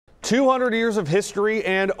200 years of history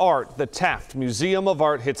and art. The Taft Museum of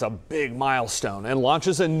Art hits a big milestone and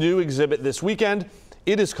launches a new exhibit this weekend.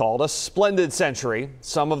 It is called A Splendid Century.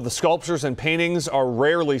 Some of the sculptures and paintings are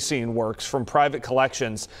rarely seen works from private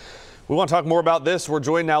collections. We want to talk more about this. We're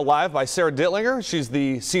joined now live by Sarah Dittlinger. She's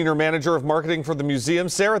the Senior Manager of Marketing for the museum.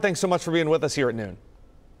 Sarah, thanks so much for being with us here at noon.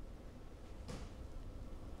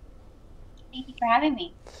 Thank you for having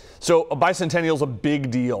me. So a bicentennial is a big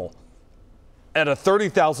deal. At a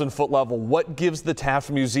 30,000 foot level, what gives the Taft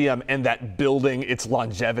Museum and that building its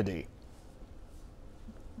longevity?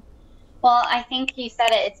 Well, I think you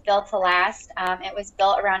said it, it's built to last. It was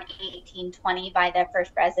built around 1820 by the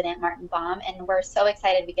first president, Martin Baum, and we're so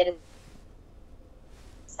excited we get to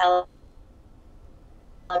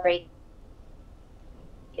celebrate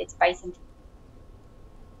its bicentennial.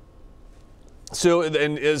 So,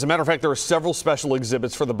 and as a matter of fact, there are several special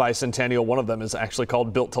exhibits for the bicentennial. One of them is actually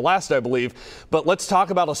called Built to Last, I believe. But let's talk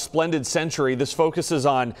about A Splendid Century. This focuses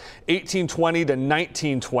on 1820 to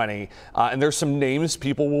 1920. And there's some names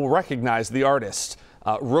people will recognize the artists.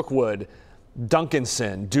 Rookwood,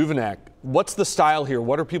 Duncanson, Duveneck. What's the style here?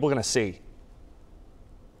 What are people going to see?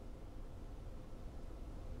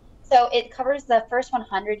 So it covers the first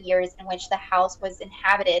 100 years in which the house was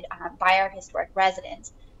inhabited by our historic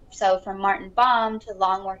residents. So from Martin Baum to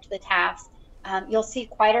Longworth to the Tafts, you'll see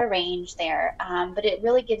quite a range there, but it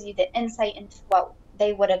really gives you the insight into what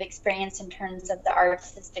they would have experienced in terms of the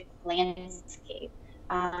artistic landscape.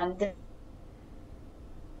 The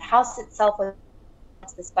house itself was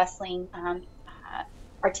this bustling,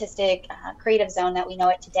 artistic, creative zone that we know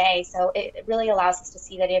it today. So it really allows us to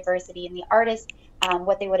see the diversity in the artists,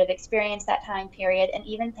 what they would have experienced that time period, and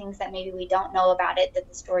even things that maybe we don't know about it that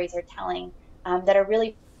the stories are telling that are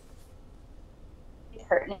really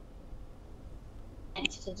pertinent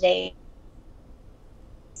to today.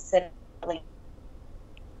 So,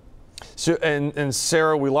 and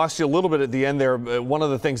Sarah, we lost you a little bit at the end there. One of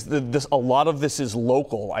the things, a lot of this is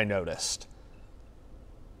local, I noticed.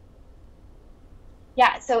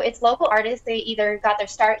 Yeah, so it's local artists. They either got their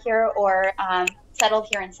start here or settled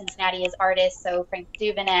here in Cincinnati as artists. So Frank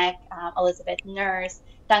Duveneck, Elizabeth Nurse,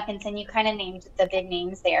 Duncanson, you kind of named the big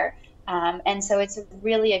names there. And so it's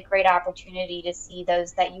really a great opportunity to see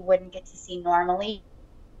those that you wouldn't get to see normally.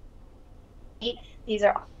 These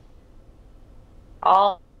are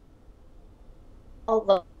all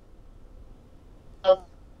local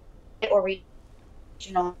or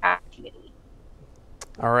regional activity.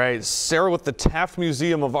 All right, Sarah with the Taft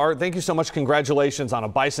Museum of Art, thank you so much. Congratulations on a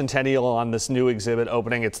bicentennial on this new exhibit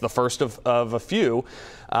opening. It's the first of a few.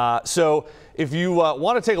 So if you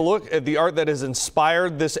want to take a look at the art that has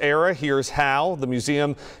inspired this era, here's how. The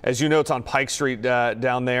museum, as you know, it's on Pike Street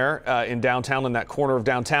down there in downtown, in that corner of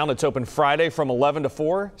downtown. It's open Friday from 11 to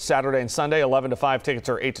 4, Saturday and Sunday 11 to 5. Tickets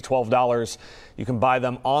are $8 to $12. You can buy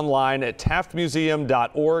them online at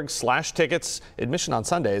taftmuseum.org/tickets. Admission on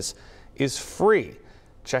Sundays is free.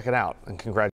 Check it out and congratulations.